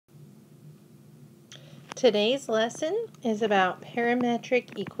Today's lesson is about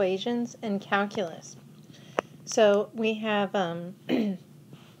parametric equations and calculus. So we have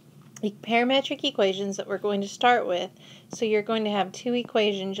parametric equations that we're going to start with. So you're going to have two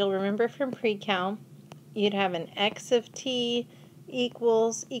equations. You'll remember from pre-cal, you'd have an x of t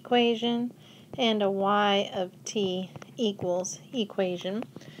equals equation and a y of t equals equation.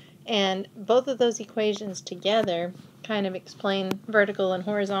 And both of those equations together kind of explain vertical and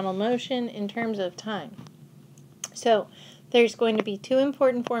horizontal motion in terms of time. So there's going to be two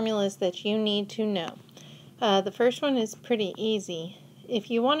important formulas that you need to know. The first one is pretty easy. If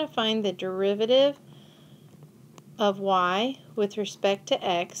you want to find the derivative of y with respect to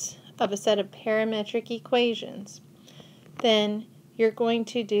x of a set of parametric equations, then you're going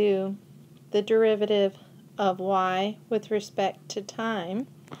to do the derivative of y with respect to time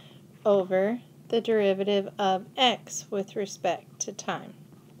over the derivative of x with respect to time.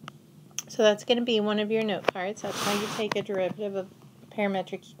 So that's going to be one of your note cards. That's how you take a derivative of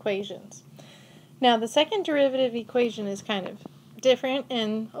parametric equations. Now the second derivative equation is kind of different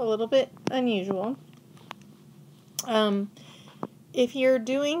and a little bit unusual. If you're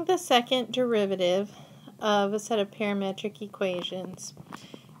doing the second derivative of a set of parametric equations,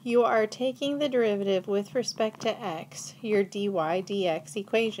 you are taking the derivative with respect to x, your dy dx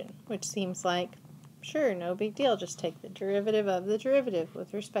equation, which seems like, sure, no big deal, just take the derivative of the derivative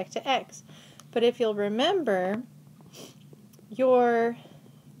with respect to x. But if you'll remember, your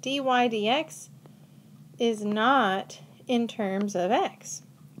dy dx is not in terms of x.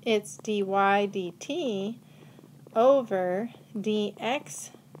 It's dy dt over dx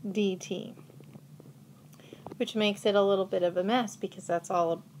dt, which makes it a little bit of a mess because that's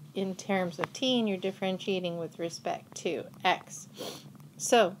all in terms of t and you're differentiating with respect to x.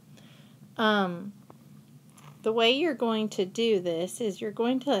 So the way you're going to do this is you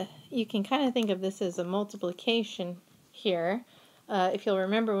can kind of think of this as a multiplication here. If you'll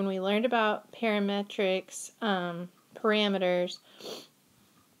remember when we learned about parametrics, parameters,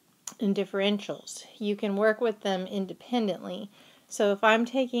 and differentials, you can work with them independently. So if I'm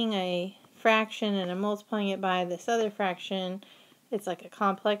taking a fraction and I'm multiplying it by this other fraction, it's like a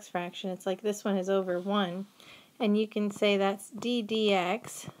complex fraction. It's like this one is over 1. And you can say that's d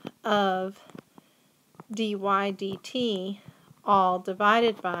dx of dy dt all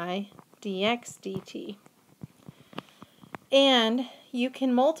divided by dx dt. And you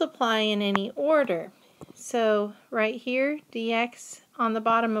can multiply in any order. So right here, dx on the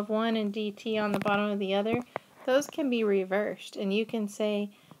bottom of one and dt on the bottom of the other, those can be reversed. And you can say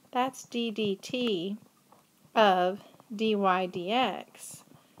that's d dt of dy dx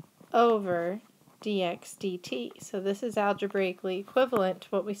over dx dt. So this is algebraically equivalent to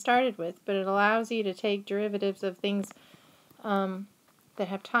what we started with, but it allows you to take derivatives of things that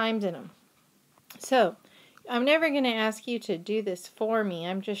have times in them. So I'm never going to ask you to do this for me.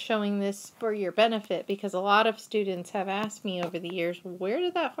 I'm just showing this for your benefit because a lot of students have asked me over the years, where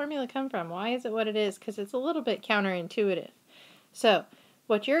did that formula come from? Why is it what it is? Because it's a little bit counterintuitive. So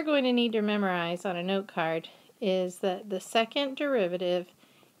what you're going to need to memorize on a note card is that the second derivative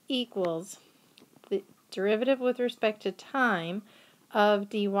equals the derivative with respect to time of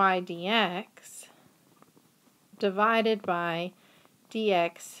dy dx divided by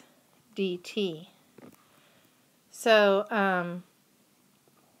dx dt. So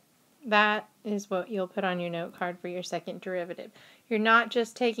that is what you'll put on your note card for your second derivative. You're not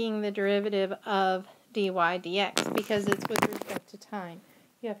just taking the derivative of dy dx because it's with respect to time.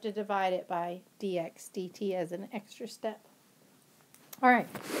 You have to divide it by dx dt as an extra step. Alright,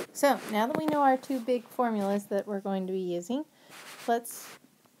 so now that we know our two big formulas that we're going to be using, let's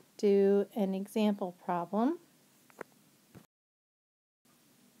do an example problem.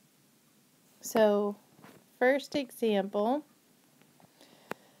 So first example,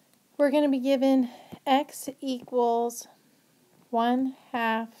 we're going to be given x equals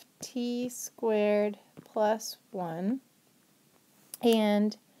 1/2 t squared plus 1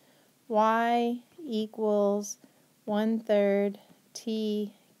 and y equals 1/3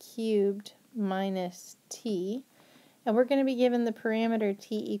 t cubed minus t. And we're going to be given the parameter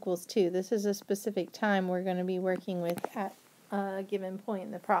t equals 2. This is a specific time we're going to be working with at a given point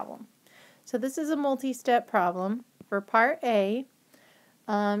in the problem. So this is a multi-step problem. For part A,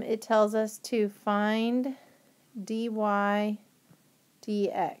 it tells us to find dy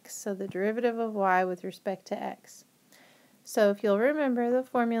dx, so the derivative of y with respect to x. So if you'll remember, the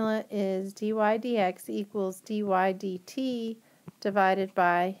formula is dy dx equals dy dt divided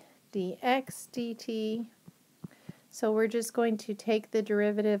by dx dt. So we're just going to take the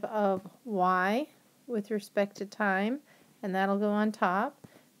derivative of y with respect to time, and that'll go on top.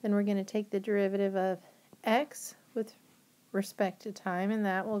 Then we're going to take the derivative of x with respect to time, and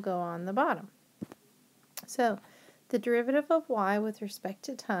that will go on the bottom. So the derivative of y with respect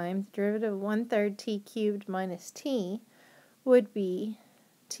to time, the derivative of 1/3 t cubed minus t, would be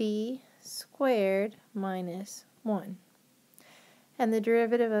t squared minus 1. And the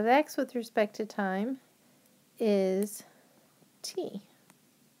derivative of x with respect to time is t.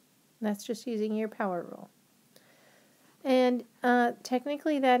 That's just using your power rule. And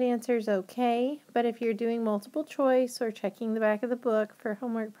technically that answer is okay, but if you're doing multiple choice or checking the back of the book for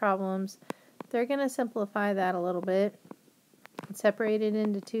homework problems, they're going to simplify that a little bit and separate it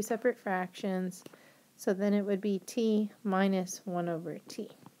into two separate fractions. So then it would be t minus 1/t.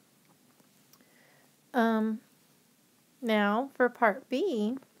 Now for part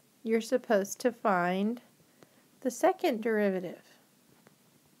B, you're supposed to find the second derivative.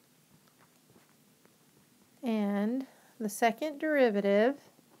 And the second derivative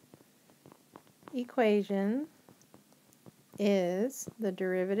equation is the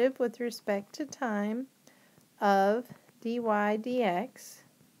derivative with respect to time of dy dx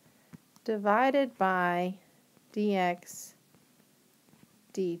divided by dx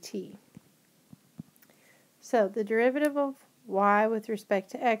dt. So the derivative of y with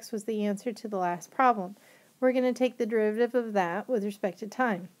respect to x was the answer to the last problem. We're going to take the derivative of that with respect to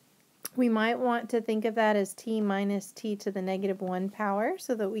time. We might want to think of that as t minus t to the negative 1 power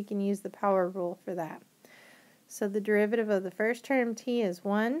so that we can use the power rule for that. So the derivative of the first term, t, is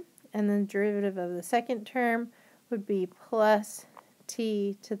 1, and the derivative of the second term would be plus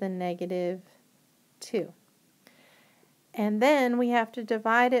t to the negative 2. And then we have to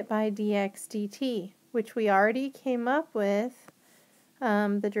divide it by dx dt, which we already came up with.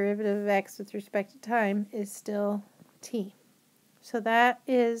 The derivative of x with respect to time is still t. So that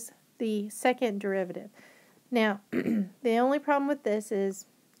is the second derivative. Now, the only problem with this is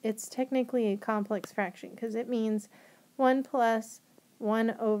it's technically a complex fraction because it means 1 plus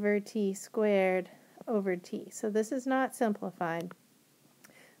 1/t squared over t. So this is not simplified.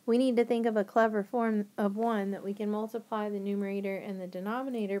 We need to think of a clever form of 1 that we can multiply the numerator and the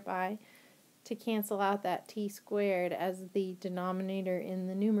denominator by to cancel out that t squared as the denominator in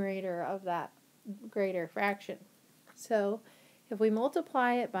the numerator of that greater fraction. So if we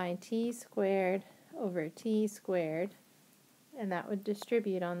multiply it by t squared over t squared, and that would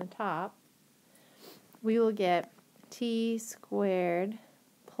distribute on the top, we will get t squared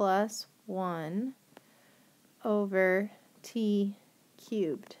plus 1 over t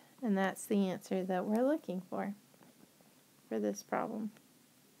cubed. And that's the answer that we're looking for this problem.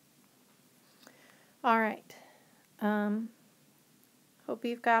 All right. Hope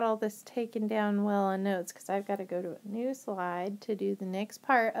you've got all this taken down well on notes because I've got to go to a new slide to do the next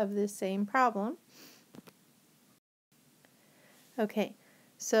part of this same problem. Okay,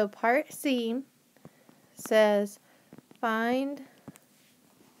 so part C says find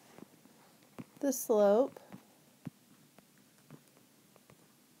the slope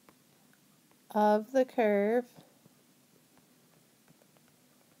of the curve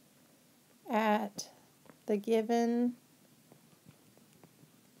at the given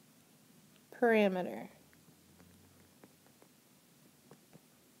parameter.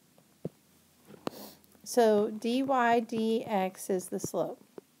 So dy dx is the slope,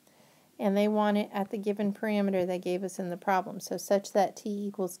 and they want it at the given parameter they gave us in the problem, so such that t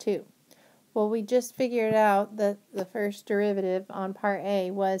equals 2. Well, we just figured out that the first derivative on part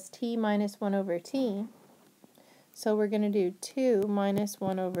A was t minus 1/t, so we're going to do 2 minus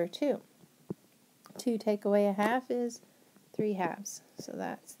 1/2. 2 take away a half is 3/2, so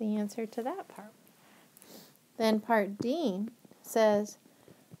that's the answer to that part. Then part D says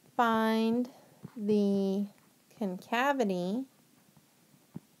find the concavity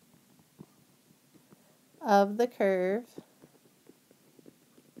of the curve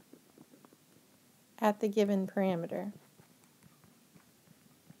at the given parameter.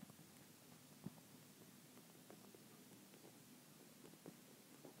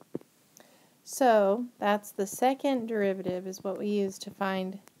 So that's the second derivative is what we use to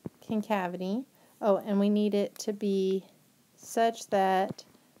find concavity. Oh, and we need it to be such that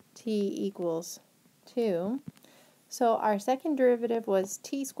t equals 2. So our second derivative was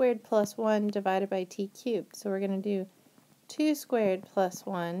t squared plus 1 divided by t cubed. So we're going to do 2 squared plus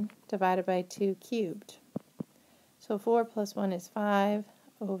 1 divided by 2 cubed. So 4 plus 1 is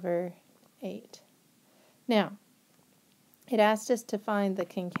 5/8. Now, it asked us to find the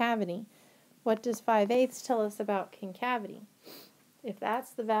concavity. What does 5/8 tell us about concavity? If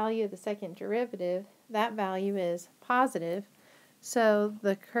that's the value of the second derivative, that value is positive. So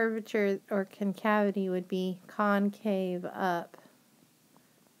the curvature or concavity would be concave up.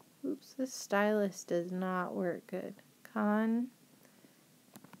 Oops. This stylus does not work good. Concave.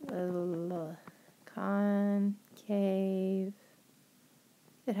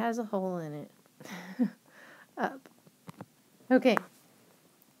 It has a hole in it. Up. Okay.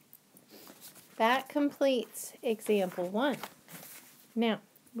 That completes example 1. Now,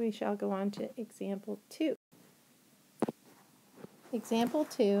 we shall go on to example 2. Example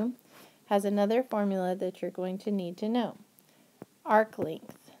 2 has another formula that you're going to need to know. Arc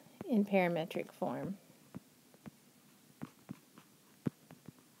length in parametric form.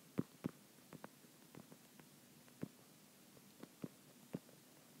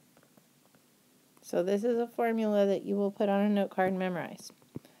 So this is a formula that you will put on a note card and memorize.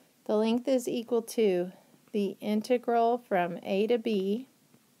 The length is equal to the integral from a to b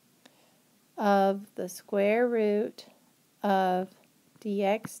of the square root of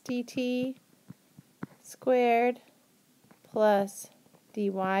dx dt squared plus dy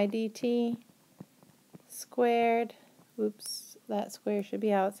dt squared. Oops, that square should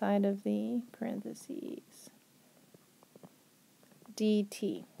be outside of the parentheses.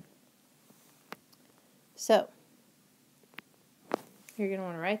 dt. So, you're going to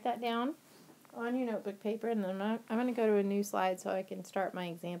want to write that down on your notebook paper, and then I'm going to go to a new slide so I can start my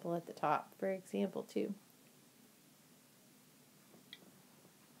example at the top for example 2.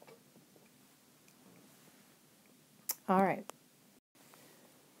 All right.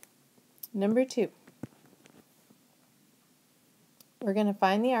 Number 2. We're going to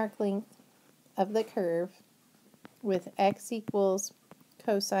find the arc length of the curve with x equals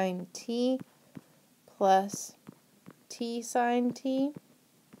cosine t plus t sine t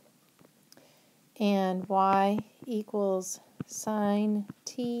and y equals sine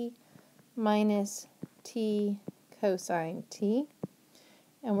t minus t cosine t.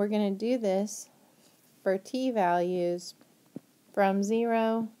 And we're going to do this for t values from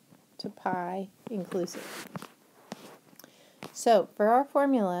 0 to pi inclusive. So for our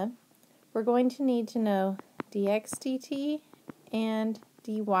formula, we're going to need to know dx dt and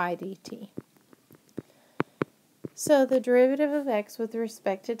dy dt. So the derivative of x with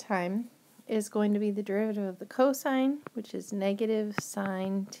respect to time is going to be the derivative of the cosine, which is negative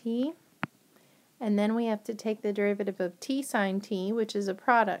sine t. And then we have to take the derivative of t sine t, which is a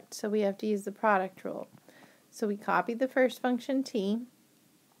product. So we have to use the product rule. So we copy the first function t,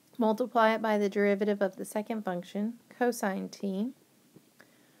 multiply it by the derivative of the second function, cosine t,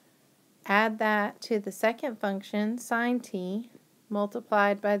 add that to the second function, sine t,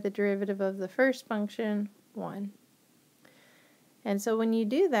 multiplied by the derivative of the first function, 1. And so when you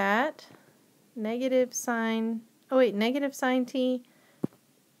do that, negative sine t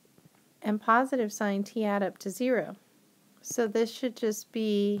and positive sine t add up to 0. So this should just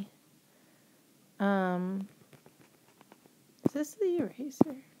be, is this the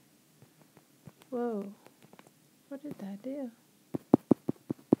eraser? Whoa, what did that do?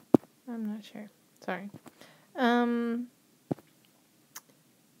 I'm not sure. Sorry.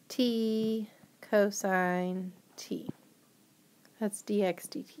 T cosine t. That's dx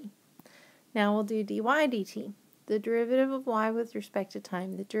dt. Now we'll do dy dt. The derivative of y with respect to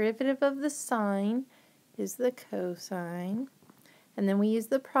time. The derivative of the sine is the cosine. And then we use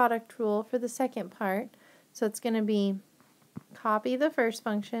the product rule for the second part. So it's going to be copy the first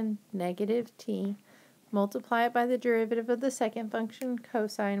function, negative t, multiply it by the derivative of the second function,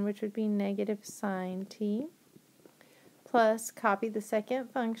 cosine, which would be negative sine t, plus copy the second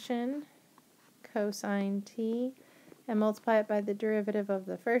function, cosine t, and multiply it by the derivative of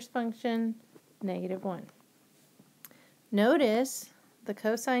the first function, negative 1. Notice the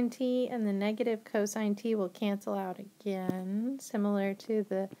cosine t and the negative cosine t will cancel out again, similar to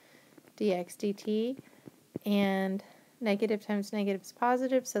the dx dt, and negative times negative is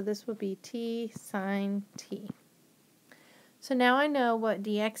positive, so this will be t sine t. So now I know what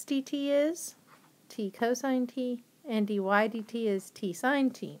dx dt is, t cosine t, and dy dt is t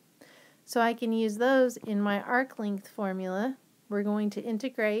sine t. So I can use those in my arc length formula. We're going to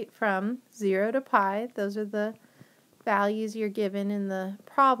integrate from 0 to pi. Those are the values you're given in the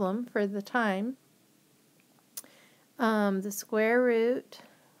problem for the time. The square root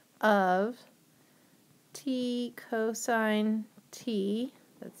of t cosine t,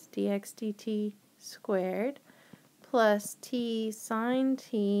 that's dx dt squared, plus t sine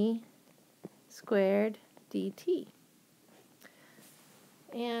t squared dt.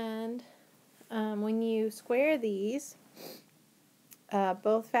 And when you square these,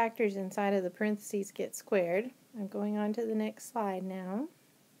 both factors inside of the parentheses get squared. I'm going on to the next slide now.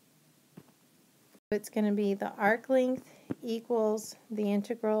 It's going to be the arc length equals the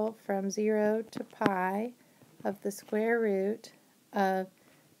integral from 0 to pi of the square root of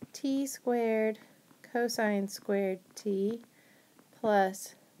t squared cosine squared t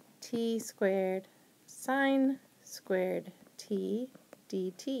plus t squared sine squared t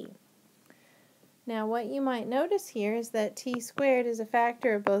dt. Now what you might notice here is that t squared is a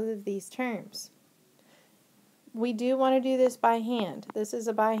factor of both of these terms. We do want to do this by hand. This is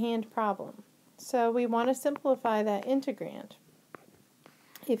a by hand problem. So we want to simplify that integrand.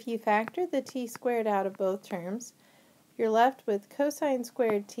 If you factor the t squared out of both terms, you're left with cosine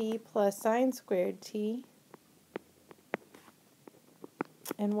squared t plus sine squared t.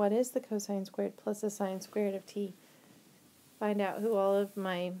 And what is the cosine squared plus the sine squared of t? Find out who all of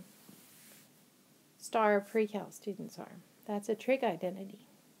my star pre-cal students are. That's a trig identity.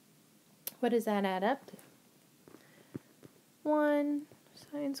 What does that add up to? 1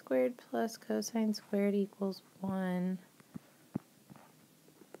 sine squared plus cosine squared equals 1.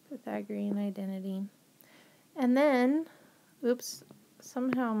 Pythagorean identity. And then, oops,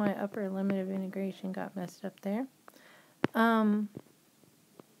 somehow my upper limit of integration got messed up there. The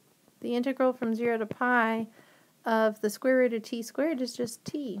integral from 0 to pi of the square root of t squared is just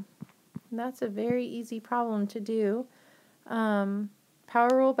t. And that's a very easy problem to do. Power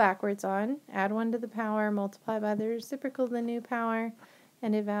rule backwards on, add 1 to the power, multiply by the reciprocal of the new power,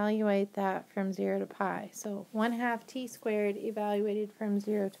 and evaluate that from 0 to pi. So 1/2 t squared evaluated from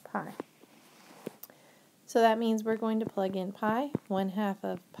 0 to pi. So that means we're going to plug in pi. 1/2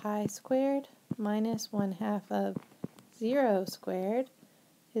 of pi squared minus 1/2 of 0 squared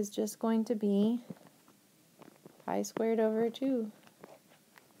is just going to be pi squared over 2.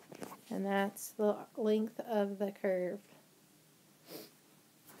 And that's the length of the curve.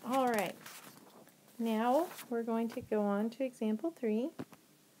 All right. Now we're going to go on to example 3.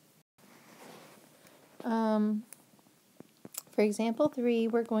 For example 3,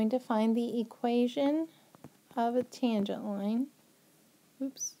 we're going to find the equation of a tangent line.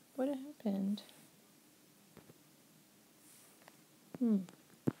 Oops, what happened?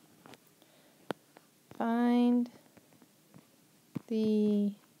 Find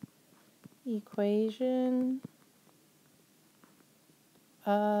the equation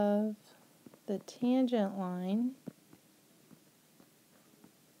of the tangent line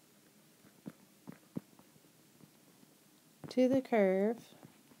to the curve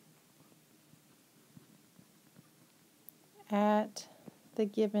at the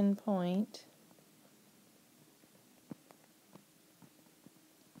given point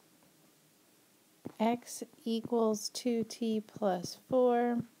x equals 2t plus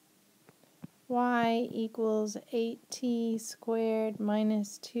 4, y equals 8t squared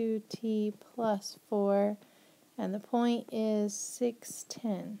minus 2t plus 4, and the point is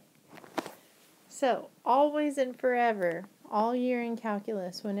 610. So, always and forever, all year in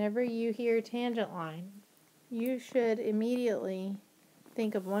calculus, whenever you hear tangent line, you should immediately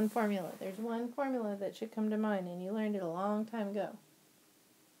think of one formula. There's one formula that should come to mind, and you learned it a long time ago.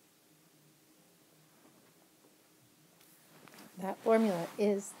 That formula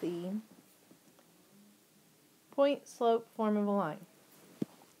is the point-slope form of a line.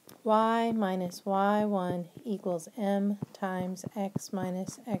 Y minus y1 equals m times x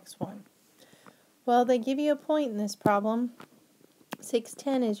minus x1. Well, they give you a point in this problem.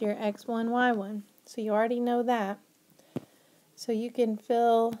 610 is your x1, y1. So you already know that. So you can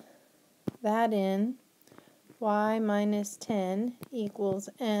fill that in. Y minus 10 equals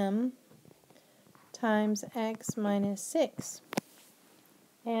m times x minus 6.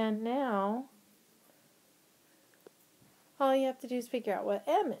 And now, all you have to do is figure out what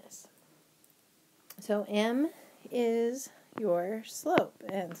m is. So m is your slope,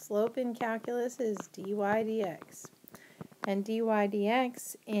 and slope in calculus is dy dx. And dy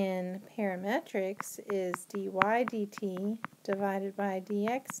dx in parametrics is dy dt divided by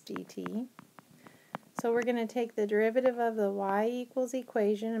dx dt. So we're going to take the derivative of the y equals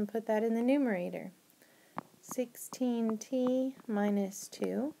equation and put that in the numerator. 16t minus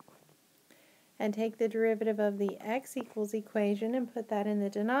 2. And take the derivative of the x equals equation and put that in the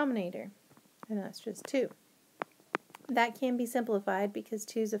denominator. And that's just 2. That can be simplified because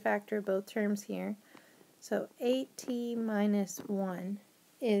 2 is a factor of both terms here. So 8t minus 1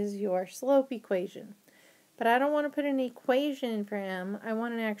 is your slope equation. But I don't want to put an equation for m. I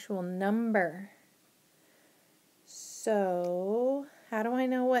want an actual number. So how do I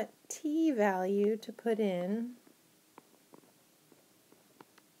know what t value to put in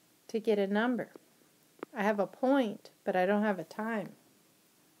to get a number? I have a point, but I don't have a time.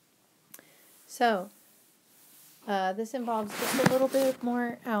 So this involves just a little bit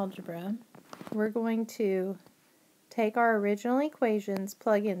more algebra. We're going to take our original equations,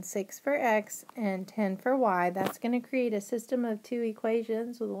 plug in 6 for x and 10 for y. That's going to create a system of two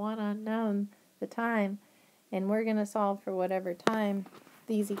equations with one unknown, the time, and we're going to solve for whatever time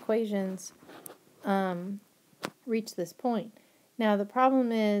these equations reach this point. Now the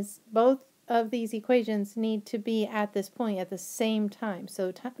problem is both of these equations need to be at this point at the same time.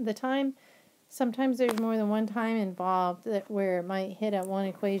 So the time, sometimes there's more than one time involved where it might hit at one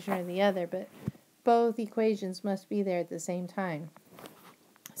equation or the other, but both equations must be there at the same time.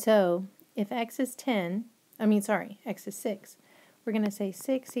 So if x is 10, x is 6, we're going to say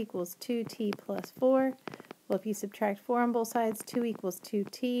 6 equals 2t plus 4. Well, if you subtract 4 on both sides, 2 equals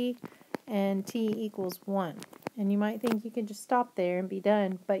 2t, and t equals 1. And you might think you could just stop there and be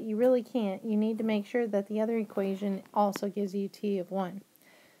done, but you really can't. You need to make sure that the other equation also gives you t of 1.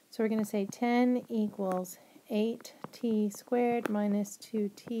 So we're going to say 10 equals 8t squared minus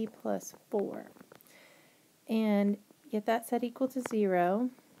 2t plus 4. And get that set equal to 0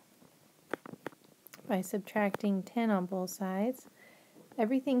 by subtracting 10 on both sides.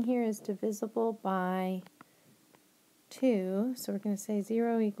 Everything here is divisible by 2, so we're going to say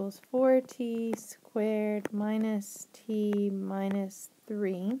 0 equals 4t squared minus t minus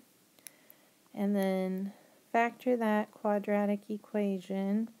 3. And then factor that quadratic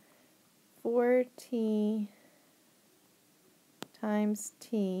equation, 4t times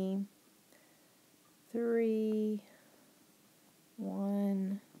t, 3,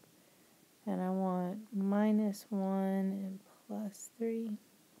 1, and I want minus 1 and plus 3.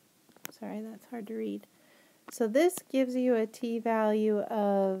 Sorry, that's hard to read. So this gives you a t value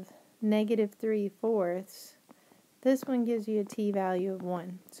of negative 3/4. This one gives you a t value of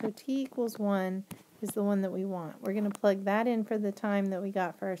 1. So t equals 1 is the one that we want. We're going to plug that in for the time that we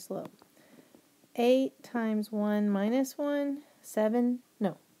got for our slope. 8 times 1 minus 1, 7.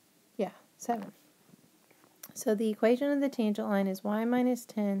 7. So the equation of the tangent line is y minus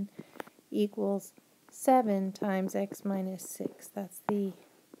 10 equals 7 times x minus 6. That's the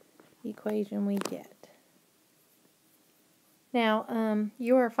equation we get. Now,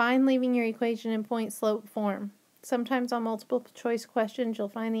 you are fine leaving your equation in point-slope form. Sometimes on multiple choice questions, you'll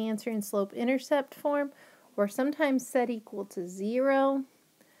find the answer in slope-intercept form, or sometimes set equal to 0,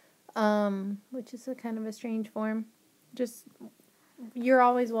 which is a kind of a strange form. You're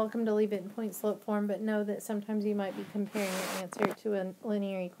always welcome to leave it in point-slope form, but know that sometimes you might be comparing your answer to a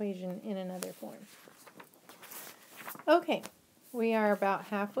linear equation in another form. Okay, we are about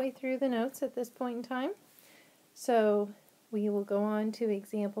halfway through the notes at this point in time, so we will go on to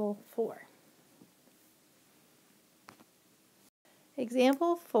example 4.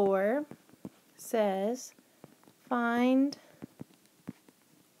 Example 4 says, find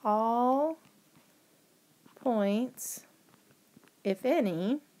all points, if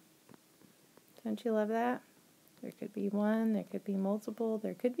any. Don't you love that? There could be one, there could be multiple,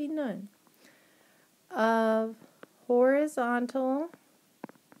 there could be none, of horizontal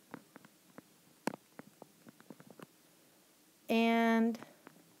and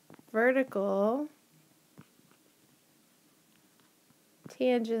vertical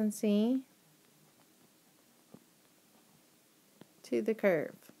tangency to the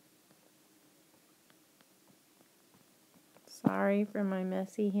curve. Sorry for my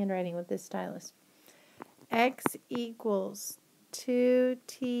messy handwriting with this stylus. X equals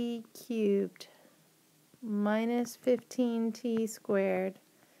 2t cubed minus 15t squared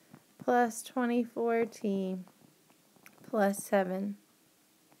plus 24t plus 7.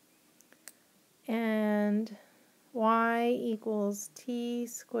 And y equals t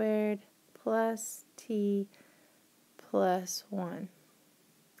squared plus t plus 1.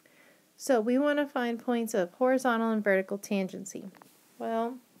 So we want to find points of horizontal and vertical tangency.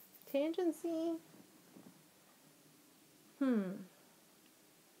 Well, tangency,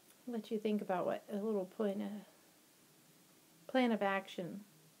 let you think about what a little plan of action,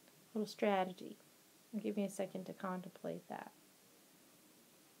 a little strategy. Give me a second to contemplate that.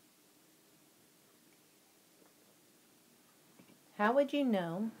 How would you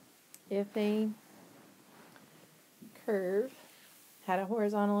know if a curve had a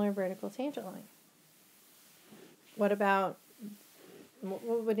horizontal or vertical tangent line? What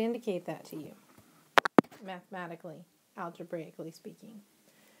would indicate that to you? Mathematically, algebraically speaking.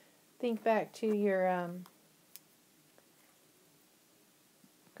 Think back to your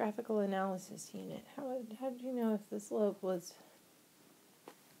graphical analysis unit. How did you know if the slope was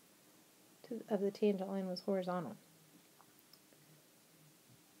of the tangent line was horizontal?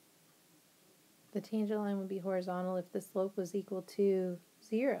 The tangent line would be horizontal if the slope was equal to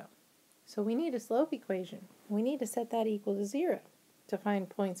 0. So we need a slope equation. We need to set that equal to 0 to find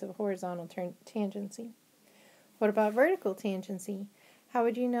points of horizontal tangency. What about vertical tangency? How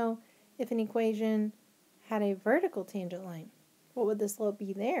would you know if an equation had a vertical tangent line? What would the slope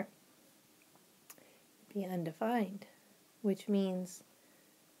be there? It'd be undefined, which means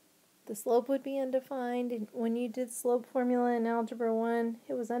the slope would be undefined. And when you did slope formula in Algebra 1,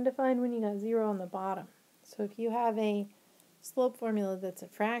 it was undefined when you got 0 on the bottom. So if you have a slope formula that's a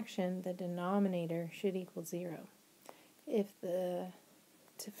fraction, the denominator should equal 0.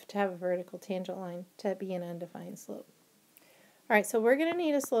 To have a vertical tangent line to be an undefined slope. All right, so we're going to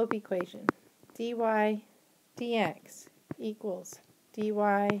need a slope equation. dy dx equals dy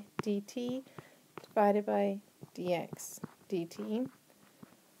dt divided by dx dt.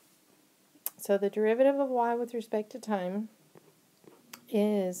 So the derivative of y with respect to time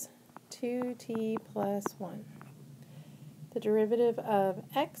is 2t plus 1. The derivative of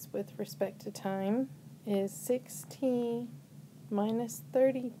x with respect to time is 6t minus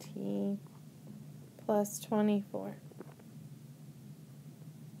 30t plus 24.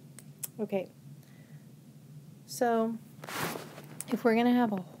 Okay, so if we're going to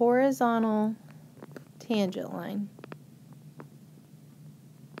have a horizontal tangent line,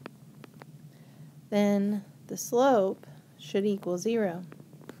 then the slope should equal 0.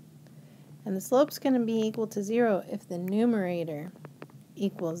 And the slope's going to be equal to 0 if the numerator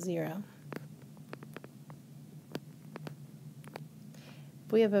equals 0.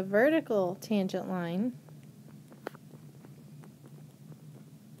 If we have a vertical tangent line,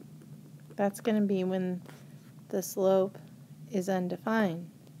 that's going to be when the slope is undefined.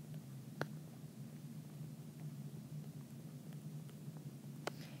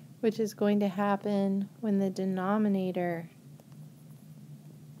 Which is going to happen when the denominator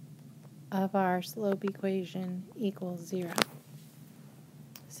of our slope equation equals 0.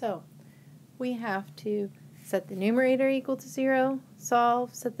 So we have to set the numerator equal to 0,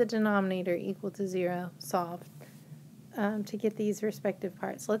 solve, set the denominator equal to 0, solve, to get these respective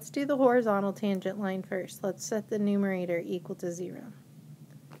parts. Let's do the horizontal tangent line first. Let's set the numerator equal to 0.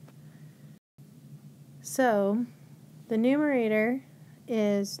 So the numerator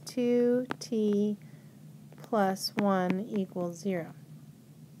is 2t plus 1 equals 0.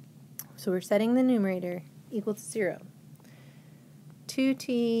 So we're setting the numerator equal to 0. 2t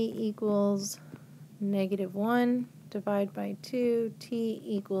equals negative 1, divide by 2, t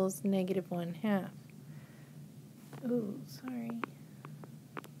equals negative 1/2. Ooh, sorry.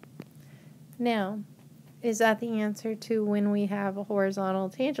 Now, is that the answer to when we have a horizontal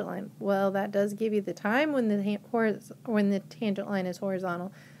tangent line? Well, that does give you the time when the tangent line is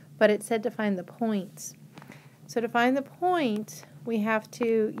horizontal, but it said to find the points. So to find the point, we have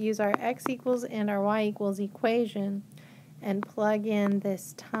to use our x equals and our y equals equation and plug in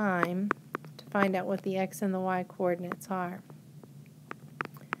this time to find out what the x and the y coordinates are.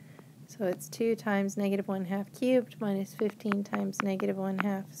 So it's 2 times negative 1/2 cubed minus 15 times negative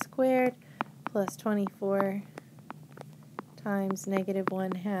 1/2 squared plus 24 times negative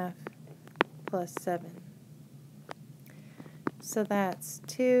 1/2 plus 7. So that's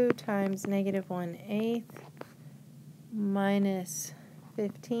 2 times negative 1/8 minus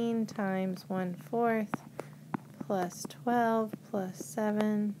 15 times 1/4 plus 12 plus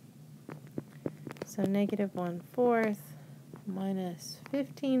 7. So negative 1/4 minus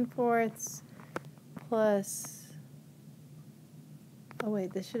 15/4 plus, oh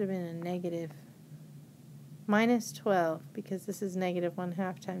wait, this should have been a negative, minus 12, because this is negative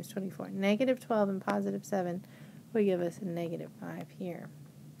 1/2 times 24. Negative 12 and positive 7 will give us a negative 5 here.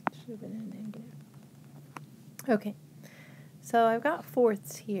 Should have been a negative. Okay, so I've got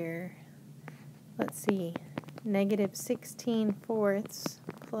fourths here. Let's see, negative 16/4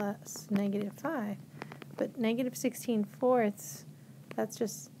 plus negative 5. But negative 16/4, that's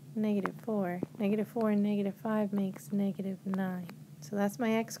just negative 4. Negative 4 and negative 5 makes negative 9. So that's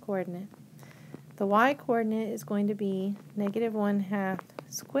my x-coordinate. The y-coordinate is going to be negative 1/2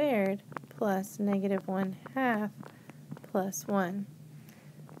 squared plus negative 1/2 plus 1.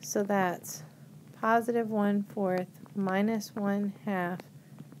 So that's positive 1/4 minus 1/2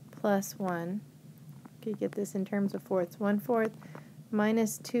 plus 1. You could get this in terms of fourths. 1/4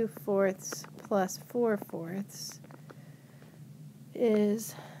 minus 2/4 plus 4/4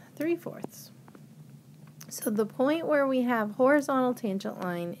 is 3/4. So the point where we have horizontal tangent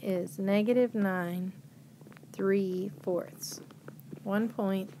line is negative 9 3/4. One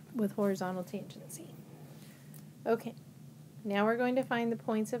point with horizontal tangency. Okay, now we're going to find the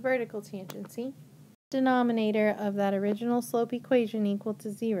points of vertical tangency. Denominator of that original slope equation equal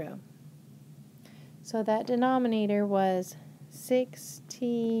to 0. So that denominator was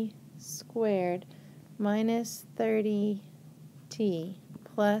 6t squared minus 30t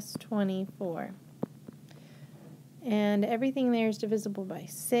plus 24. And everything there is divisible by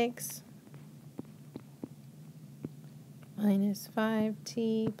 6. Minus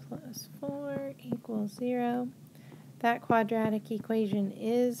 5t plus 4 equals 0. That quadratic equation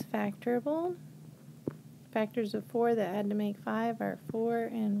is factorable. Factors of 4 that add to make 5 are 4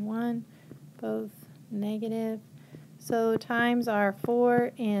 and 1, both negative. So times are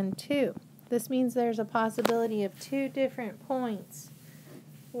 4 and 2. This means there's a possibility of 2 different points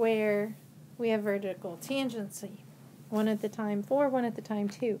where we have vertical tangency. One at the time 4, one at the time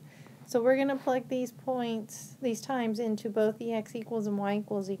 2. So we're going to plug these points, these times, into both the x equals and y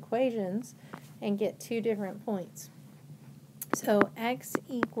equals equations and get 2 different points. So x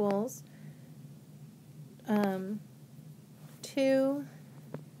equals 2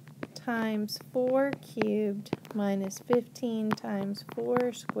 times 4 cubed minus 15 times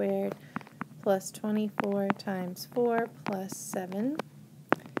 4 squared plus 24 times 4 plus 7.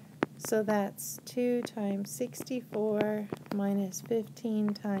 So that's 2 times 64 minus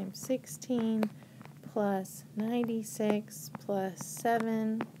 15 times 16 plus 96 plus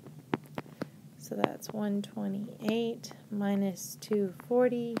 7. So that's 128 minus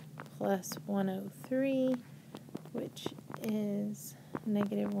 240 plus 103, which is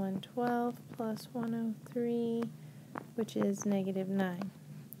negative 112 plus 103, which is negative 9.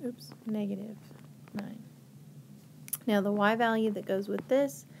 Oops, negative 9. Now the y value that goes with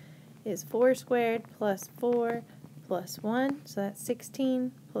this is 4 squared plus 4 plus 1, so that's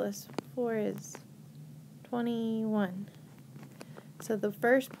 16, plus 4 is 21. So the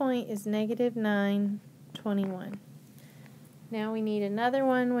first point is negative 9, 21. Now we need another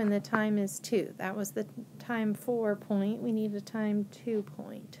one when the time is 2. That was the time 4 point. We need a time 2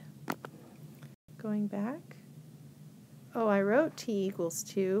 point. Going back. Oh, I wrote t equals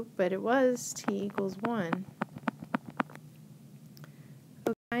 2, but it was t equals 1.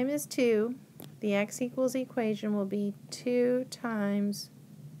 So time is 2. The x equals equation will be 2 times,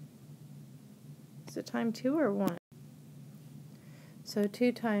 is it time 2 or 1? So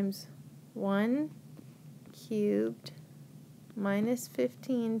 2 times 1 cubed minus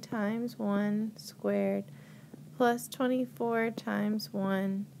 15 times 1 squared plus 24 times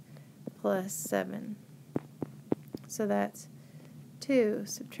 1 plus 7. So that's 2,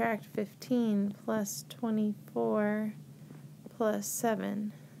 subtract 15 plus 24 plus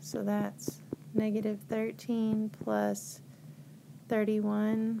 7. So that's negative 13 plus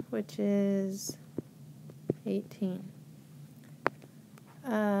 31, which is 18.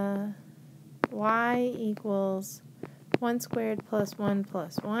 Y equals 1 squared plus 1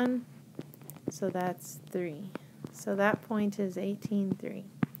 plus 1, so that's 3. So that point is 18,3.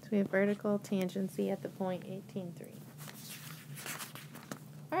 So we have vertical tangency at the point 18,3.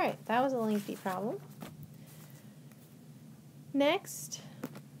 Alright, that was a lengthy problem. Next,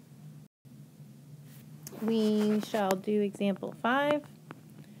 we shall do example 5.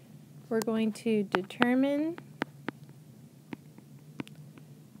 We're going to determine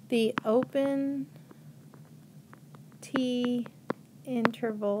the open t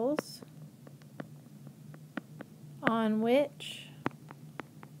intervals on which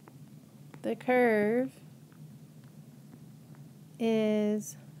the curve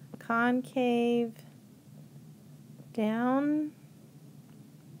is concave down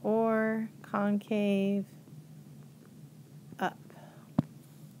or concave up.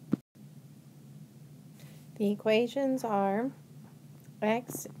 The equations are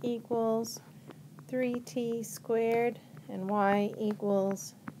x equals 3t squared and y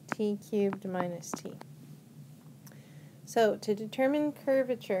equals t cubed minus t. So to determine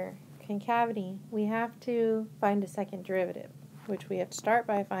curvature, concavity, we have to find a second derivative, which we have to start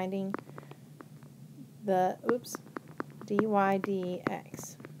by finding the, dy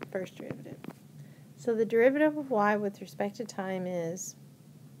dx, first derivative. So the derivative of y with respect to time is,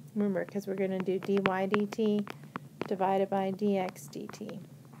 remember, because we're going to do dy dt divided by dx dt.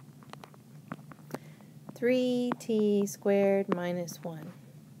 3t squared minus 1.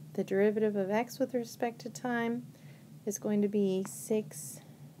 The derivative of x with respect to time is going to be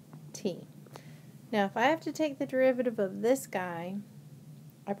 6t. Now, if I have to take the derivative of this guy,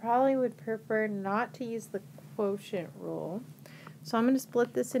 I probably would prefer not to use the quotient rule. So I'm going to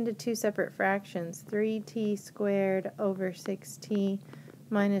split this into 2 separate fractions, 3t squared over 6t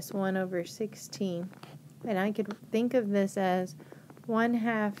minus 1 over 6t. And I could think of this as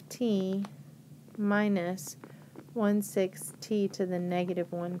 1/2 t minus 1/6 t to the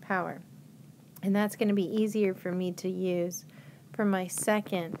negative 1 power. And that's going to be easier for me to use for my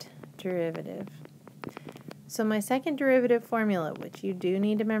second derivative. So my second derivative formula, which you do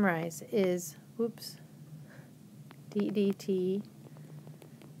need to memorize, is, d dt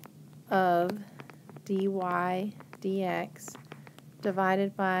of dy dx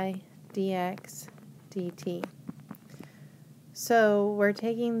divided by dx dt. So we're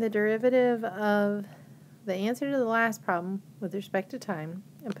taking the derivative of the answer to the last problem with respect to time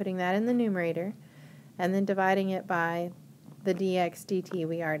and putting that in the numerator and then dividing it by the dx dt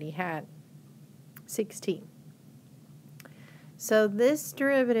we already had, 6t. So this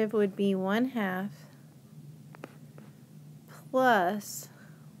derivative would be 1/2 plus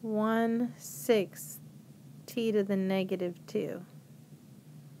 1/6 t to the negative 2.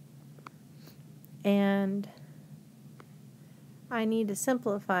 And I need to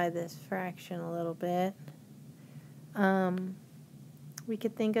simplify this fraction a little bit. We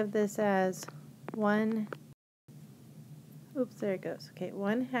could think of this as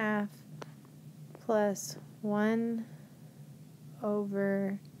 1/2 plus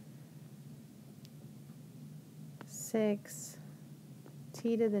 1/6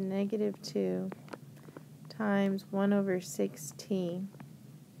 t to the negative 2 times 1/6t,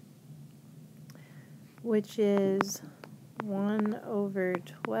 which is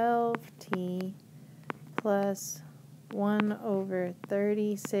 1/12t plus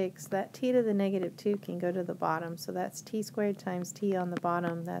 1/36. That t to the negative 2 can go to the bottom, so that's t squared times t on the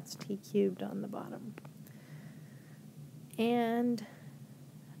bottom. That's t cubed on the bottom. And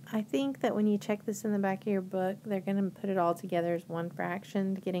I think that when you check this in the back of your book, they're going to put it all together as one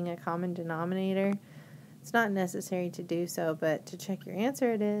fraction, getting a common denominator. It's not necessary to do so, but to check your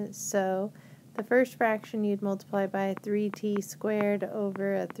answer it is. So the first fraction you'd multiply by 3t squared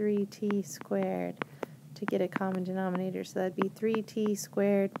over a 3t squared to get a common denominator. So that'd be 3t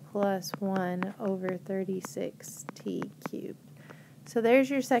squared plus 1/36t cubed. So there's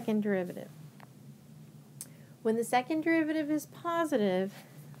your second derivative. When the second derivative is positive,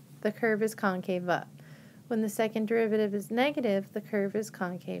 the curve is concave up. When the second derivative is negative, the curve is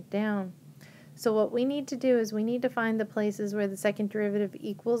concave down. So what we need to do is we need to find the places where the second derivative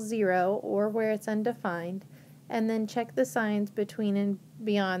equals 0 or where it's undefined, and then check the signs between and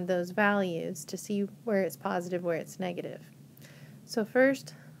beyond those values to see where it's positive, where it's negative. So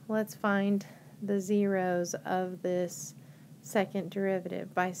first, let's find the zeros of this second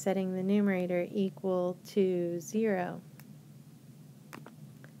derivative by setting the numerator equal to 0.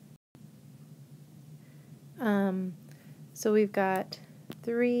 So we've got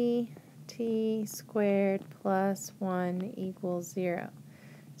 3t squared plus 1 equals 0.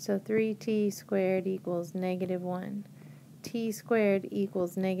 So 3t squared equals negative 1. T squared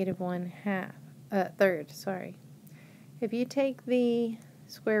equals negative 1/2, third, sorry. If you take the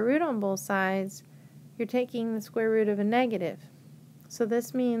square root on both sides, you're taking the square root of a negative. So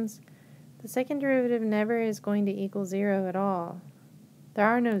this means the second derivative never is going to equal 0 at all. There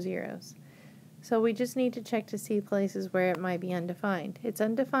are no zeros. So we just need to check to see places where it might be undefined. It's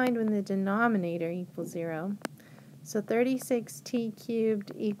undefined when the denominator equals 0. So 36t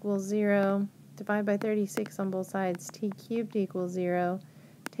cubed equals 0. Divide by 36 on both sides, t cubed equals 0.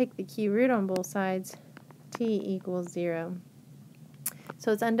 Take the cube root on both sides, t equals 0.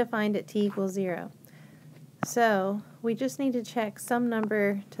 So it's undefined at t equals 0. So we just need to check some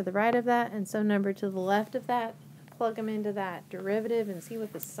number to the right of that and some number to the left of that, plug them into that derivative and see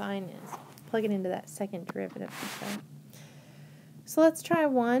what the sign is. Plug it into that second derivative. Okay. So let's try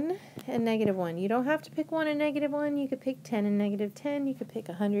 1 and negative 1. You don't have to pick 1 and negative 1. You could pick 10 and negative 10. You could pick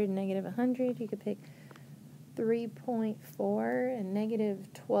 100 and negative 100. You could pick 3.4 and negative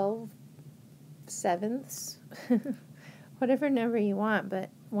 12/7. Whatever number you want, but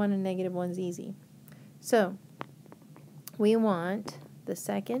 1 and negative 1 is easy. So we want the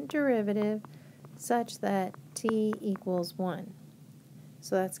second derivative such that t equals 1.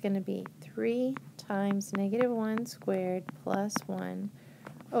 So that's going to be 3 times negative 1 squared plus 1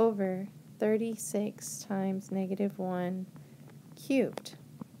 over 36 times negative 1 cubed,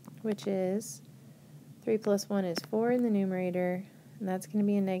 which is 3 plus 1 is 4 in the numerator, and that's going to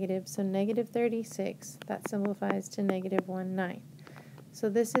be a negative, so negative 36, that simplifies to negative 1/9. So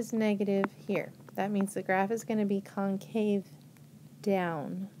this is negative here. That means the graph is going to be concave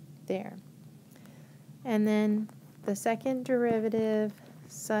down there. And then the second derivative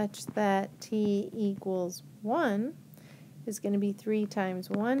such that t equals 1 is going to be 3 times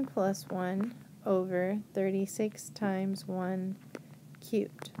 1 plus 1 over 36 times 1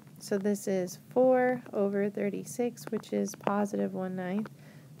 cubed. So this is 4 over 36, which is positive 1/9.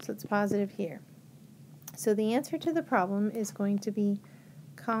 So it's positive here. So the answer to the problem is going to be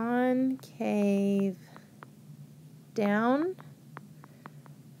concave down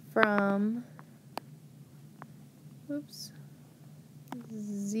from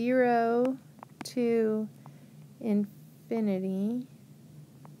 0 to infinity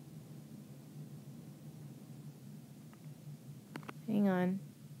Hang on.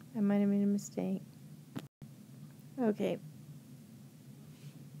 I might have made a mistake. Okay.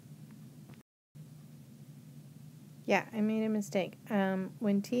 Yeah, I made a mistake.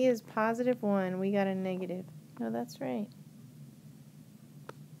 When t is positive 1, we got a negative. No, that's right.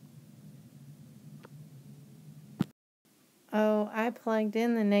 Oh, I plugged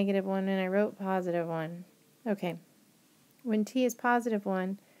in the negative 1 and I wrote positive 1. Okay. When t is positive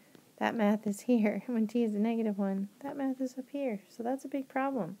 1, that math is here. When t is a negative 1, that math is up here. So that's a big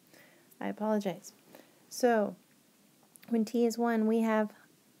problem. I apologize. So, when t is 1, we have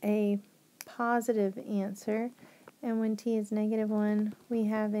a positive answer. And when t is negative 1, we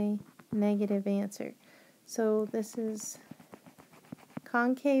have a negative answer. So this is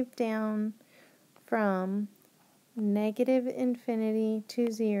concave down from negative infinity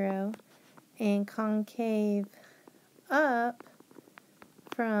to 0 and concave up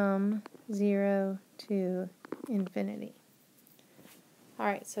from 0 to infinity.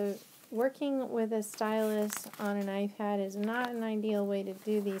 Alright, so working with a stylus on an iPad is not an ideal way to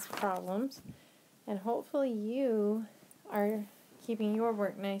do these problems. And hopefully you are keeping your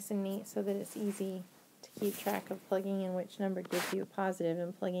work nice and neat so that it's easy to keep track of plugging in which number gives you a positive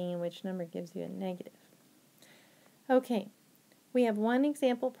and plugging in which number gives you a negative. Okay, we have one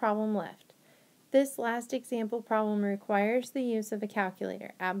example problem left. This last example problem requires the use of a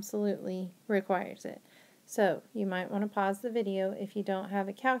calculator. Absolutely requires it. So you might want to pause the video if you don't have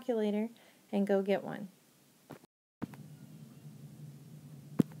a calculator and go get one.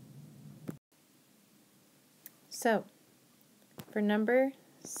 So, for number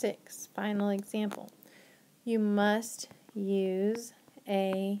 6, final example, you must use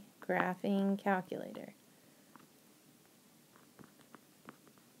a graphing calculator.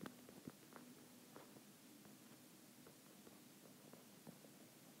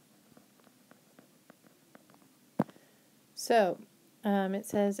 So, it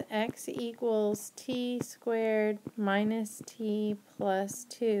says x equals t squared minus t plus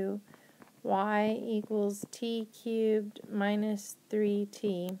 2. Y equals t cubed minus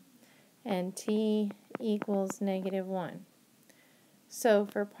 3t, and t equals negative 1. So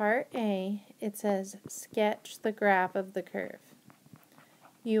for part A, it says sketch the graph of the curve.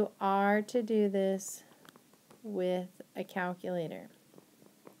 You are to do this with a calculator.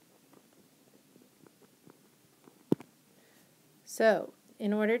 So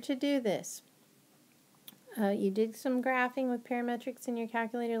in order to do this, you did some graphing with parametrics in your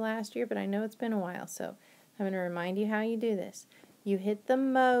calculator last year, but I know it's been a while, so I'm going to remind you how you do this. You hit the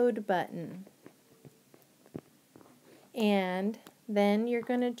mode button, and then you're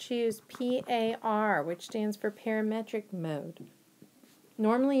going to choose PAR, which stands for parametric mode.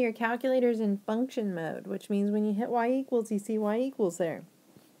 Normally your calculator is in function mode, which means when you hit y equals, you see y equals there.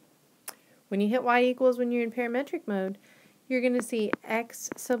 When you hit y equals when you're in parametric mode, you're going to see x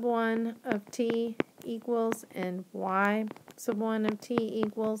sub 1 of t equals and y sub 1 of t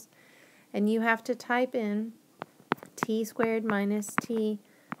equals, and you have to type in t squared minus t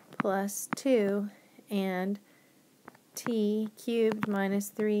plus 2 and t cubed minus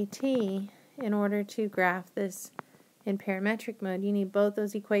 3t in order to graph this in parametric mode. You need both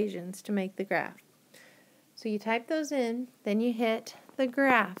those equations to make the graph. So you type those in, then you hit the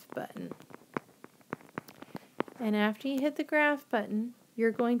graph button. And after you hit the graph button, you're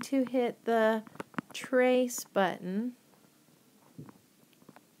going to hit the trace button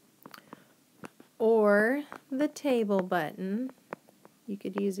or the table button. You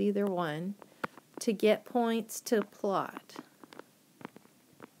could use either one to get points to plot.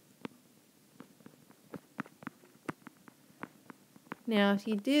 Now, if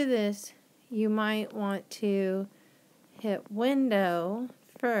you do this, you might want to hit Window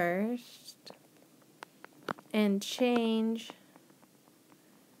first and change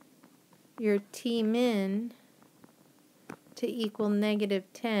your T-min to equal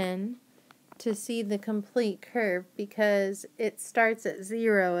 -10 to see the complete curve, because it starts at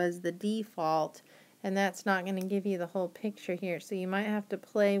 0 as the default, and that's not going to give you the whole picture here. So you might have to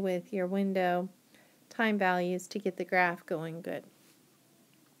play with your window time values to get the graph going good.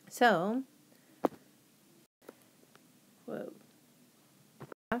 So,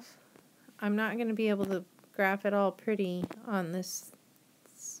 I'm not going to be able to graph it all pretty on this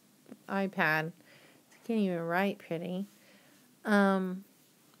iPad. I can't even write pretty.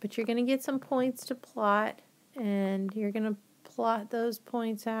 But you're going to get some points to plot, and you're going to plot those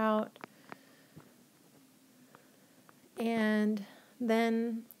points out, and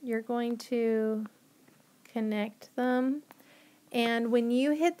then you're going to connect them. And when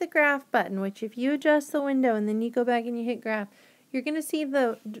you hit the graph button, which if you adjust the window and then you go back and you hit graph, you're going to see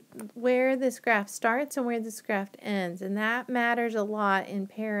where this graph starts and where this graph ends, and that matters a lot in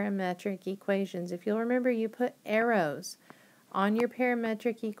parametric equations. If you'll remember, you put arrows on your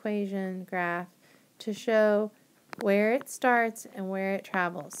parametric equation graph to show where it starts and where it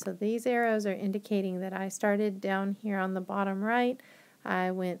travels. So these arrows are indicating that I started down here on the bottom right,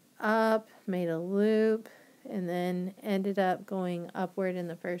 I went up, made a loop, and then ended up going upward in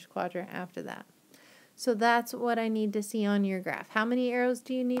the first quadrant after that. So that's what I need to see on your graph. How many arrows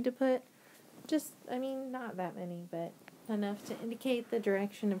do you need to put? Just, I mean, not that many, but enough to indicate the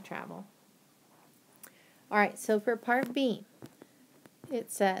direction of travel. All right, so for part B,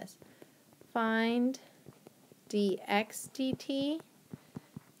 it says find dx dt,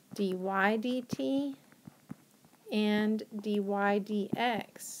 dy dt, and dy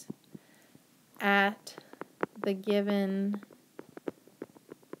dx at the given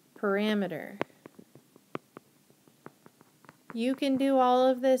parameter. You can do all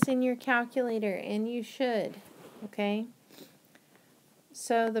of this in your calculator, and you should, okay?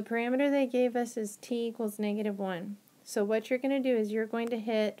 So the parameter they gave us is t equals -1. So what you're going to do is you're going to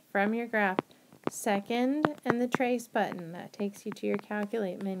hit, from your graph, second and the trace button. That takes you to your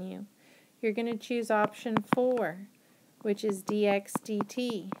calculate menu. You're going to choose option 4, which is dx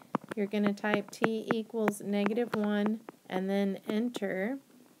dt. You're going to type t equals -1 and then enter.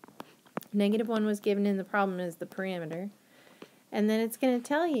 -1 was given in the problem as the parameter. And then it's going to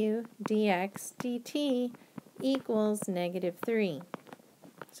tell you dx dt equals -3.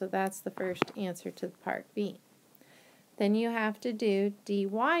 So that's the first answer to part B. Then you have to do dy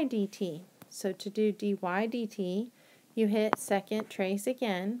dt. So to do dy dt, you hit second trace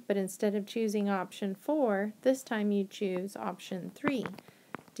again, but instead of choosing option 4, this time you choose option 3,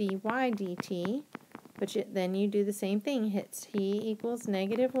 dy dt, which then you do the same thing, hit t equals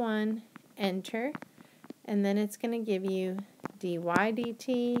 -1, enter, and then it's going to give you dy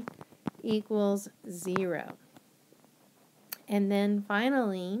dt equals 0. And then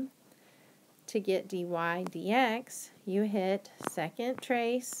finally, to get dy dx, you hit second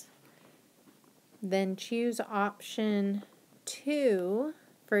trace, then choose option 2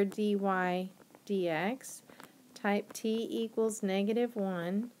 for dy dx, type t equals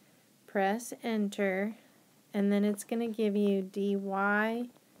 -1, press enter, and then it's going to give you dy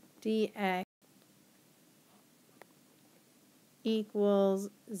dx equals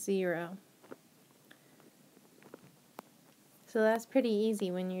 0. So that's pretty easy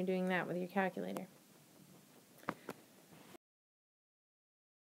when you're doing that with your calculator.